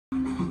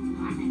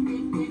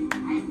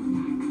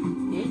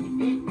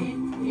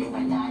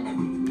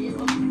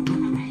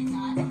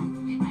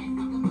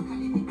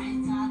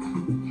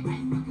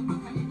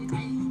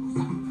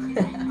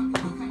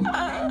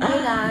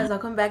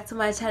welcome back to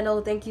my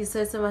channel. Thank you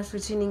so much for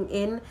tuning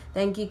in.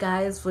 Thank you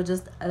guys for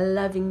just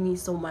loving me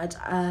so much.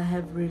 I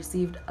have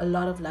received a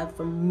lot of love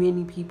from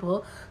many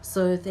people,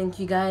 so thank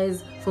you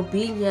guys for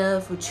being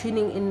here, for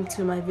tuning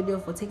into my video,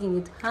 for taking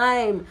your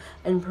time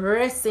and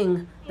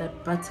pressing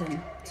that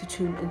button to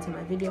tune into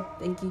my video.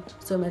 Thank you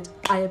so much.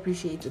 I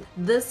appreciate it.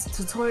 This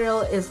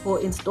tutorial is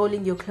for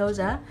installing your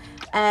closure,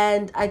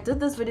 and I did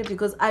this video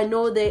because I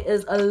know there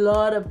is a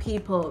lot of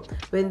people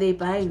when they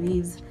buy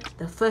weaves,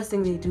 the first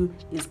thing they do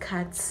is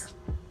cut,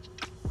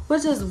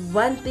 which is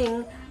one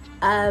thing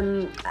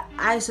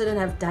I shouldn't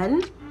have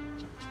done.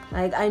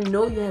 Like, I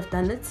know you have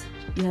done it.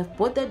 You have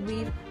bought that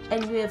weave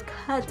and you have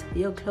cut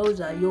your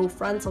closure, your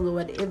frontal or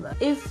whatever.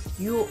 If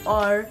you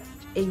are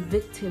a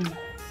victim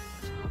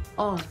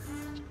of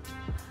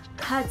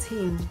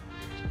cutting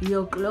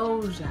your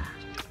closure,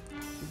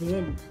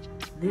 then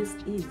this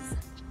is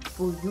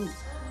for you.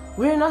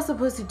 We're not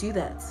supposed to do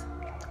that.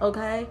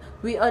 Okay,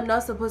 we are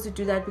not supposed to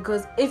do that,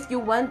 because if you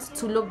want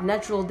to look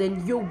natural,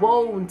 then you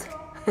won't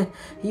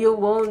you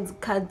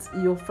won't cut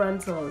your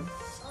frontal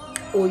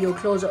or your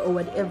closure or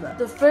whatever.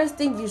 The first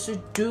thing you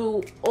should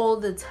do all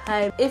the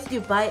time, if you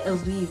buy a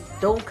weave,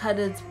 don't cut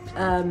it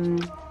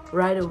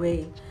right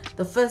away.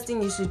 The first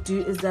thing you should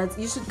do is that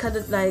you should cut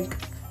it, like,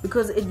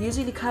 because it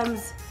usually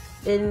comes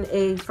in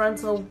a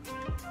frontal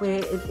where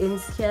it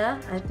ends here,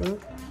 I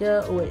think,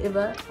 here or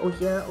whatever, or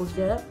here or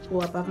here,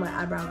 or above my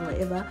eyebrow or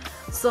whatever.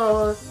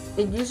 So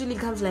it usually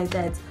comes like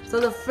that. So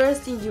the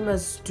first thing you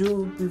must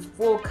do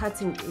before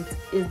cutting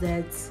it is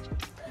that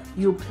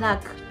you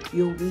pluck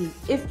your weave.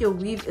 If your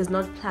weave is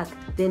not plucked,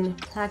 then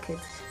pluck it.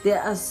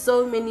 There are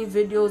so many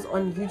videos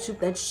on YouTube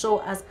that show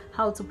us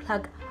how to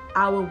pluck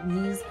our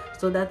weaves.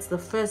 So that's the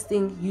first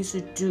thing you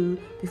should do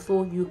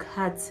before you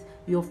cut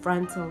your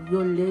frontal,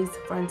 your lace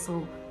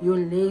frontal, your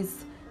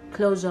lace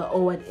closure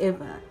or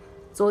whatever.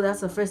 So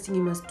that's the first thing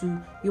you must do.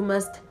 You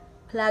must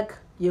pluck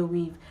your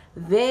weave.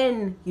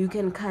 Then you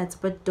can cut,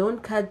 but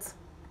don't cut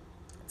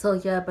till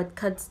here, but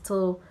cut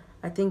till,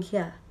 I think,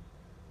 here,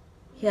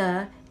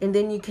 and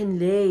then you can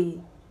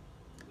lay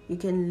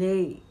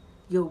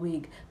your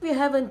wig. If you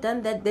haven't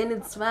done that, then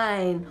it's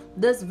fine.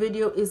 This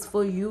video is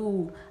for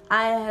you.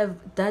 I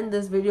have done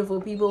this video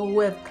for people who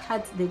have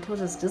cut their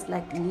closures just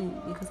like me,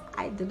 because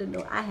I didn't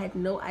know. I had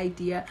no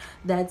idea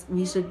that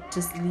we should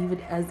just leave it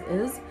as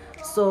is.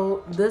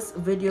 So this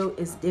video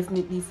is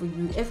definitely for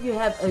you. If you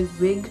have a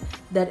wig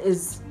that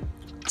is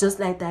just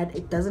like that,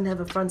 it doesn't have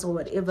a front or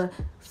whatever,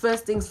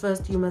 first things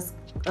first, you must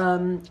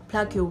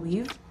pluck your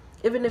weave.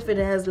 Even if it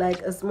has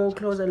like a small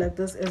closure like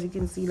this, as you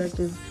can see, like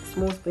this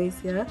small space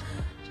here.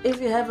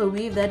 If you have a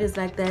weave that is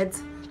like that,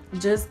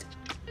 just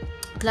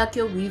pluck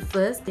your weave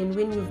first. Then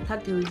when you've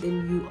plucked your weave,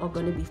 then you are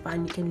going to be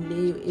fine. You can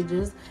lay your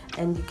edges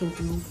and you can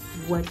do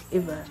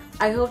whatever.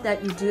 I hope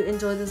that you do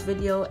enjoy this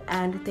video,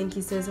 and thank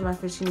you so much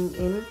for tuning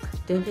in.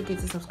 Don't forget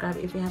to subscribe.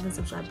 If you haven't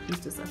subscribed, please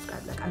do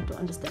subscribe. Like, I don't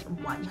understand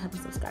why you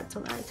haven't subscribed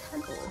to my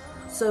channel.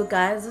 So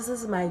guys, this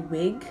is my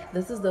wig.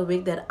 This is the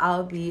wig that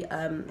I'll be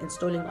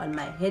installing on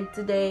my head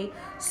today.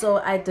 So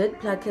I did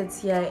pluck it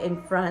here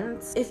in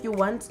front. If you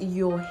want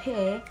your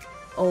hair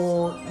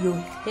or your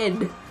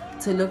head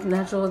to look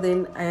natural,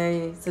 then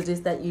I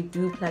suggest that you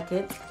do pluck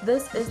it.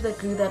 This is the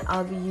glue that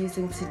I'll be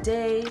using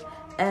today,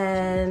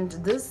 and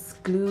this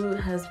glue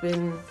has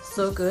been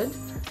so good.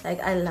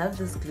 Like, I love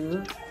this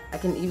glue. I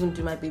can even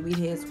do my baby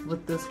hairs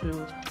with this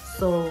glue.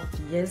 So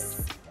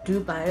yes, do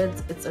buy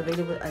it. It's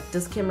available at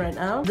Discount right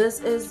now.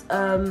 This is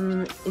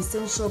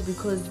essential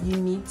because you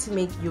need to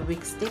make your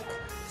wig stick.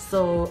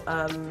 So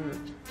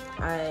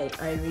I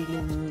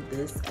really need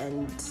this,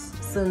 and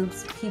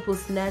since people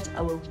snatch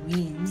our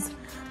weaves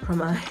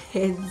from our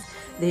heads,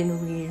 then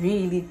we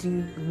really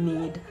do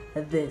need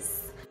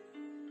this.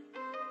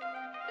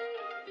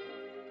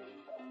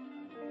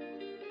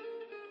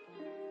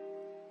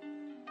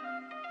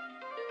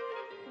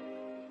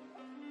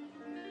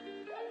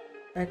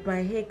 Like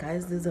my hair,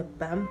 guys, there's a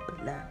bump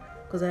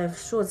because I have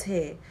short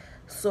hair,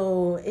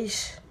 so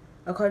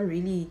I can't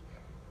really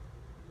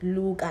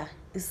look at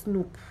a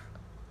snoop.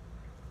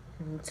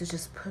 To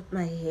just put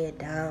my hair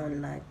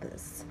down like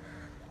this.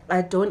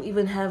 I don't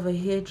even have a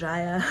hair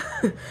dryer.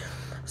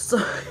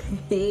 so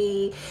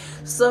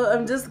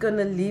I'm just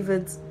gonna leave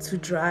it to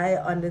dry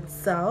on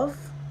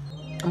itself.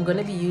 I'm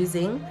gonna be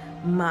using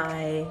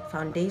my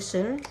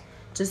foundation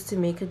just to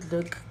make it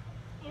look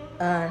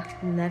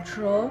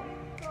natural,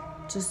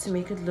 just to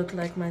make it look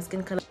like my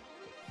skin color.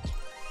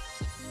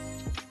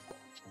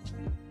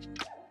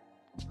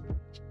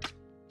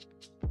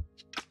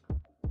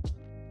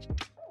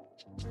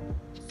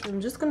 I'm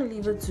just gonna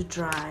leave it to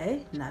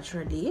dry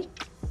naturally.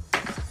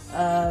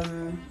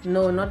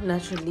 No, not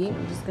naturally.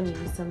 I'm just gonna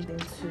use something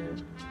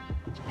to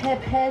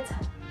pep it.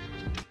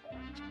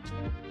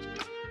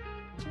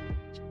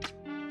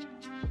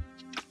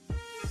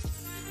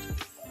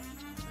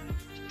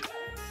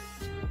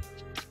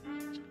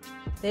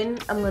 Then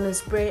I'm gonna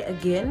spray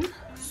again.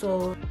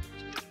 So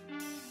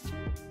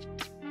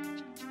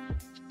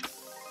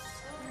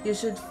you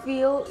should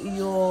feel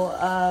your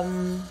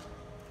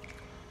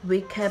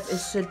wig cap, it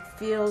should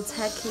feel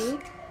tacky.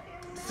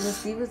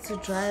 Let's leave it to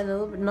dry a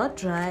little bit. Not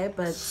dry,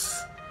 but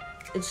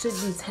it should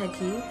be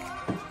tacky,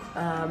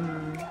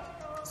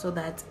 so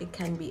that it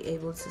can be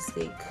able to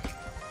stick.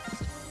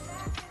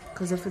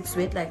 Because if it's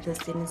wet like this,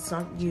 then it's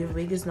not, your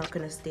wig is not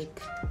gonna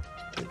stick.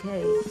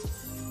 Okay.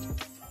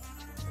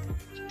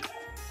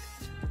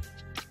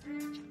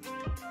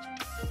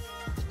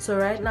 So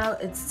right now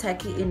it's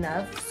tacky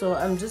enough, so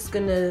I'm just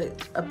gonna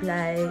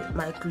apply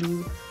my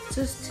glue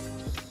just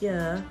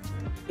here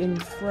in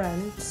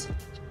front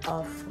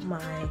of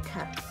my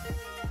cap.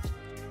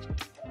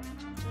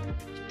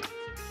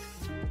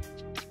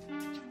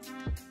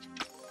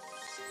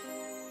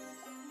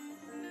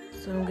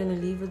 So I'm gonna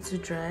leave it to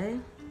dry.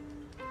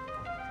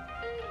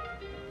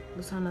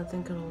 This one I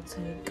think it will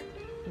take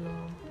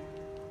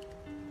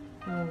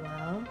a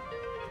while.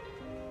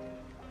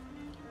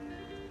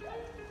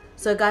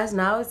 So guys,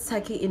 now it's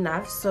tacky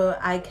enough, so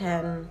I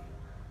can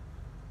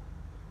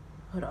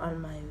put on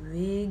my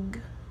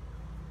wig.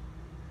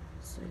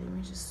 So let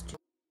me just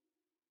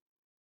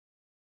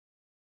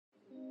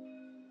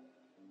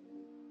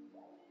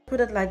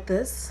put it like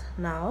this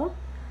now.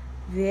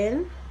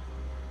 Then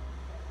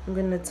I'm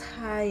gonna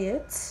tie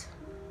it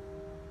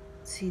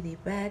to the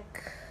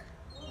back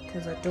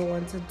because I don't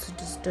want it to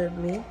disturb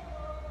me.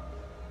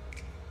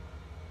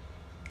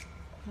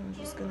 I'm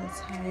just gonna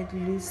tie it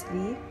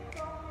loosely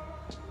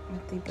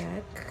at the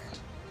back.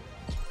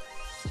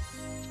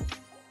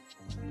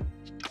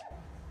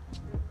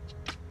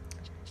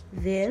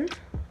 Then,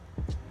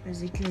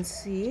 as you can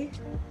see,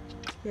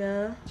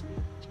 yeah,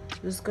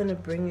 just gonna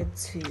bring it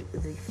to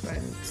the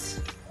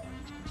front.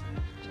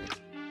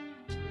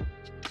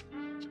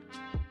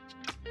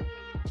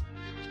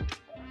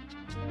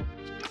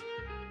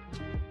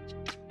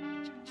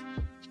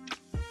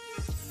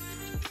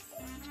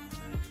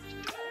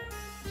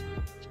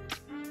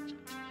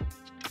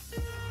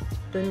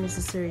 Don't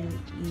necessarily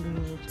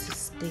need to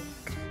stick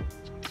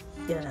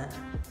here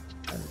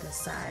on the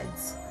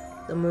sides.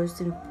 The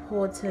most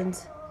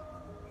important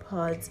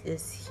part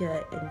is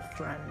here in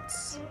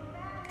front.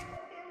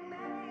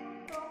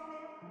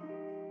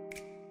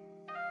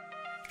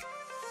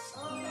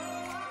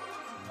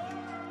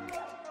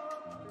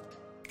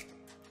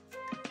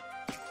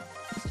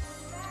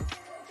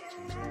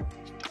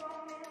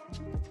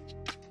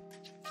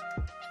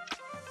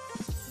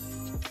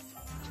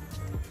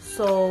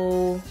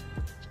 So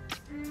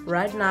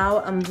right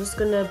now I'm just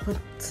gonna put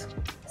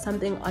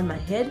something on my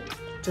head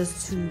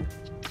just to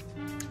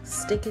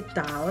stick it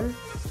down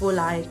for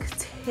like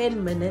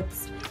 10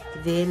 minutes.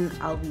 Then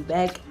I'll be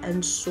back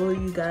and show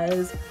you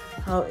guys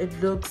how it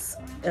looks,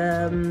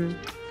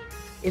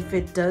 if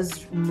it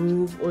does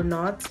move or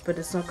not. But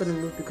it's not gonna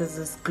move because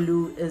this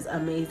glue is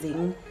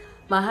amazing.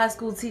 My high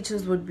school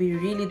teachers would be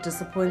really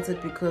disappointed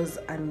because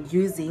I'm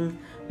using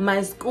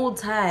my school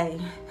tie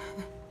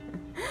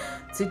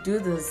to do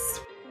this.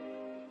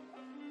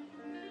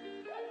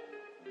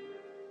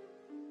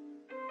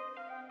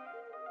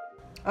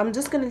 I'm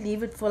just gonna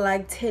leave it for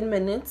like 10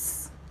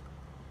 minutes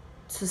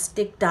to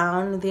stick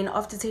down. Then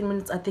after 10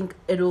 minutes I think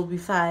it will be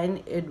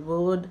fine. It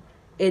would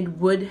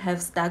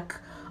have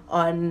stuck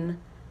on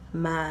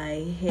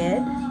my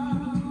head.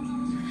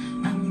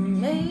 I'm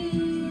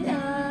made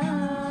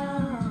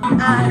up.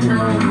 I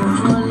know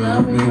you'll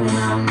love me when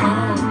I'm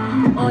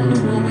gone. Only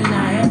woman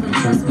I ever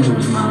trust me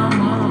was my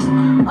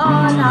mom. All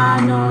I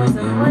know is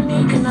that one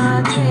day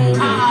cannot change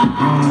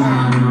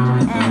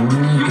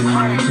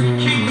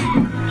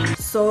it.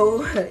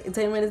 So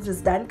 10 minutes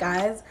is done,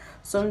 guys.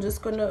 So I'm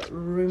just gonna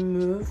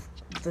remove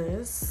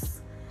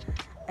this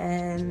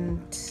and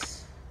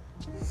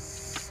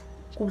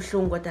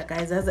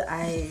guys, as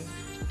I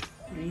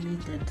really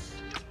did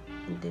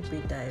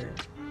interpret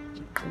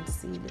and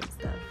see and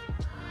stuff.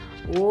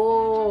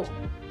 Oh,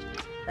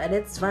 but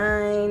it's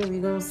fine.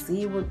 We're gonna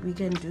see what we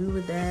can do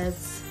with that.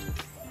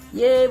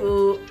 Yeah,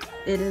 boo,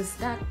 it is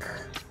stuck.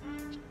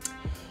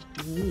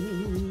 Yeah,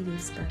 it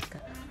is stuck.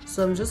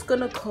 So I'm just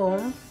gonna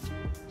comb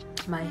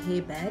my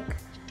hair back.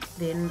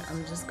 Then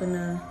I'm just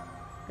gonna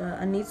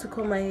I need to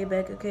comb my hair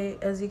back. Okay,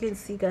 as you can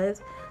see,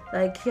 guys,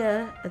 like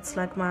here it's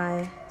like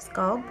my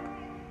scalp.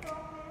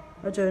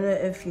 I don't know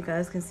if you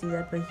guys can see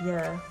that, but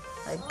here,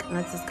 like,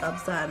 that's the scalp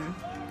sun,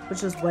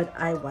 which is what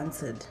I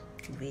wanted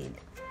really.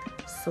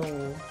 So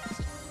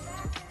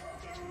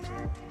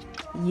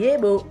yeah,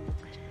 boo,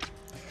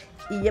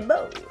 yeah,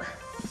 boo.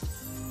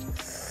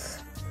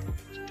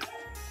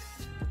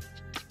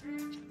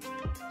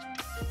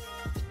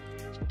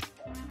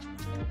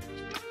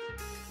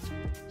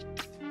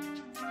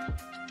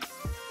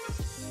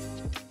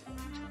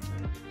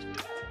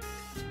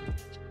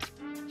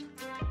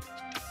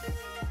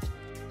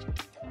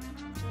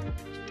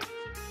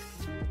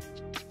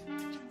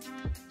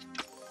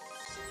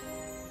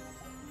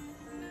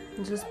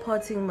 I'm just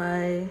parting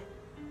my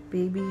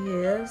baby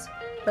hairs,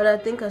 but I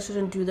think I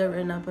shouldn't do that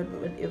right now, but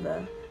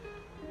whatever.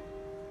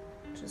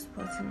 Just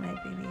parting my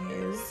baby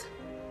hairs.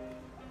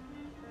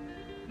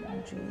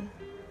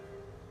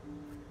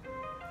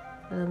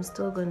 And I'm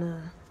still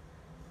gonna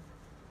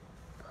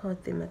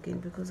part them again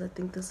because I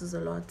think this is a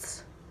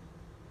lot.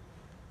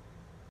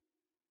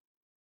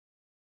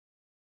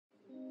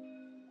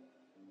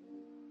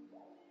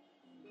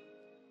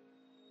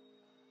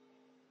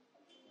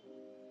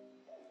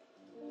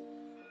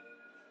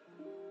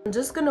 I'm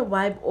just gonna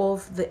wipe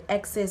off the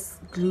excess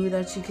glue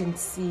that you can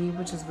see,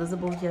 which is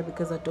visible here,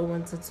 because I don't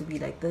want it to be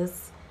like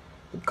this.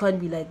 It can't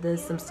be like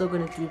this. I'm still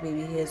gonna do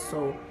baby hair,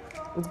 so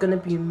it's gonna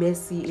be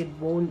messy. It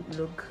won't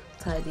look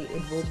tidy.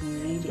 It will be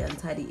really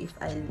untidy if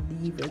I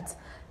leave it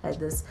like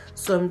this.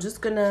 So I'm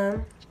just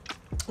gonna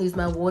use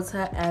my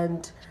water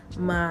and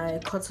my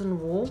cotton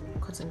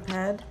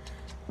pad,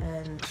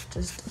 and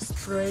just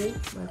spray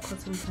my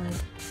cotton pad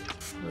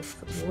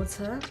with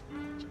water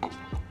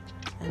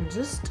and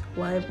just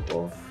wipe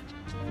off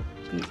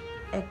the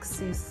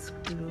excess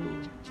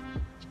glue.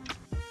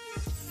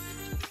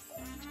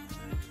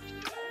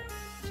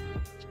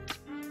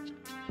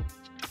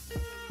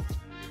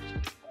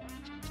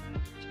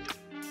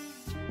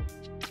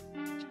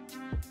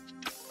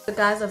 So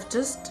guys, I've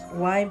just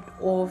wiped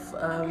off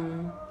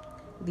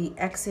the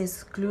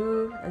excess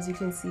glue. As you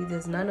can see,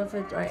 there's none of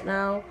it right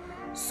now.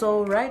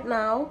 So right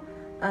now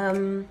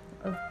I've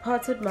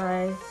parted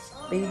my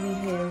baby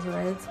hairs,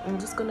 right? I'm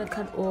just gonna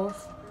cut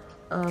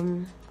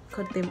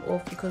them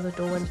off because I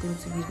don't want them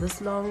to be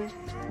this long.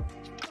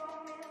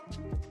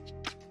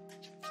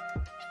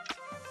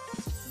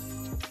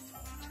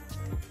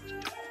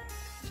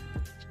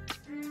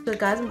 So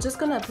guys, I'm just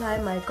gonna apply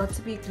my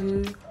Got2B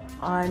glue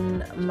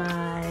on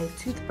my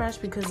toothbrush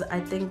because I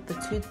think the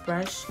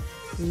toothbrush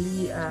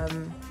really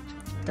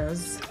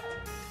does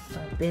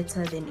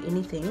better than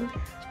anything.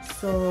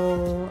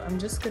 So I'm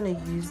just gonna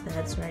use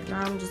that right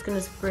now. I'm just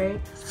gonna spray my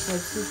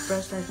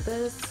toothbrush like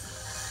this.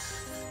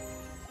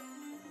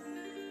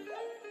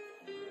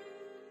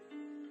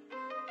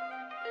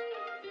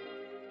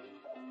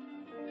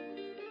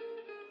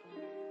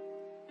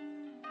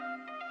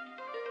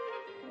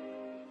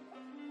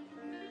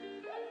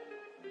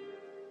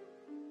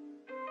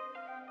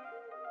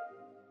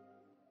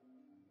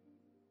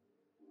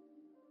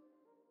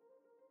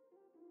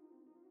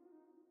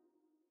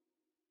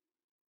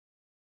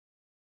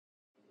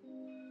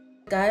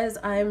 Guys,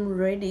 I'm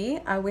ready.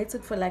 I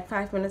waited for like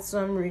 5 minutes,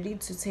 so I'm ready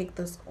to take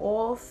this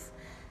off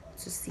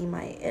to see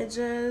my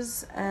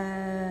edges,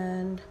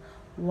 and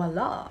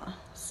voila.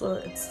 So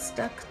it's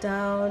stuck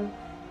down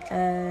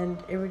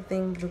and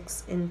everything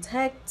looks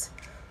intact.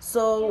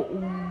 So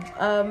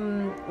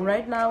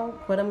right now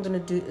what I'm gonna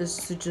do is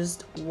to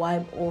just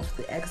wipe off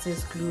the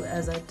excess glue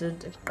as I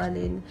did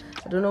eqaleni.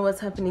 I don't know what's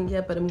happening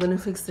here, but I'm gonna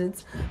fix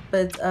it.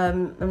 But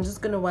I'm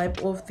just gonna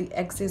wipe off the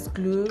excess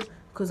glue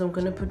because I'm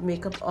gonna put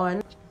makeup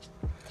on.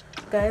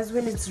 Guys,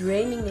 when it's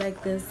raining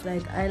like this,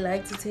 like I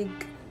like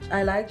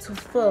to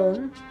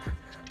film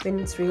when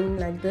it's raining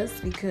like this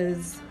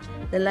because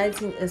the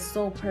lighting is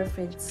so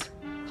perfect.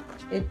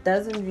 It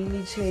doesn't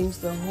really change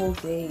the whole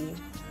day.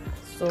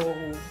 So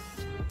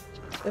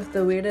if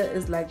the weather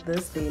is like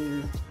this,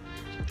 then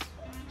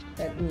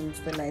that means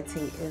the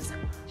lighting is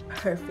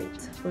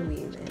perfect for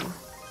me. Then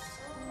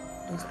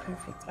it's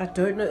perfect. I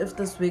don't know if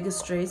this wig is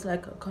straight,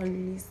 like I can't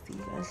really see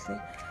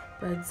actually,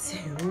 but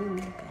oh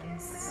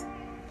guys.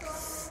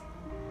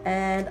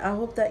 And I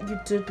hope that you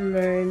did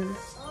learn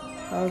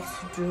how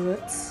to do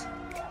it.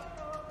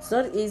 It's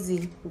not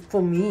easy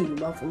for me,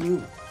 but for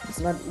me it's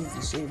not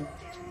easy. Shame,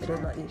 it is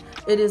not easy.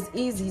 It is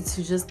easy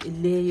to just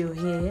lay your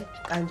hair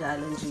and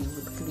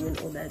with glue and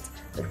all that,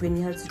 but when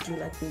you have to do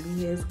like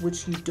baby hairs,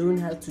 which you don't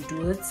have to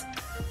do it,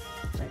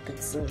 like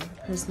it's a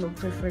personal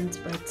preference,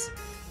 but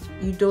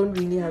you don't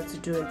really have to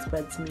do it.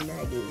 But me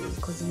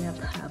because me have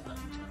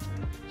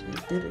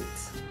did it.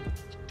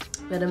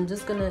 But I'm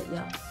just gonna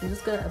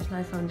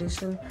apply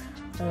foundation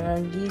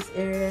around these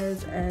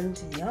areas,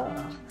 and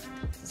yeah,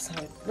 this is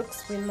how it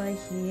looks when my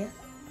hair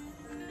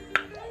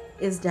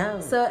is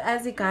down. So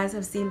as you guys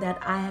have seen that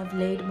I have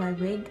laid my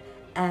wig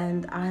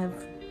and I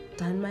have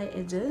done my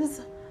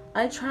edges.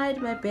 I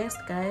tried my best,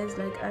 guys.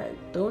 Like,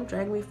 don't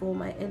drag me for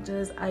my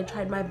edges. I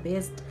tried my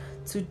best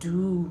to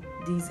do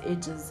these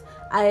edges.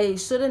 I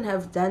shouldn't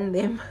have done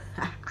them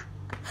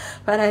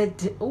but I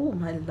did. Oh,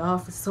 my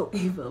laugh is so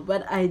evil,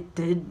 but I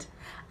did.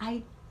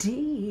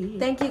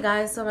 Thank you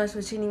guys so much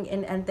for tuning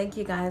in, and thank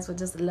you guys for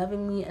just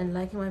loving me and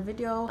liking my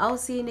video. I'll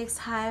see you next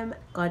time.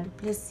 God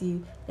bless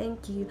you.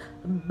 Thank you.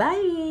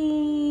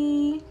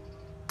 Bye.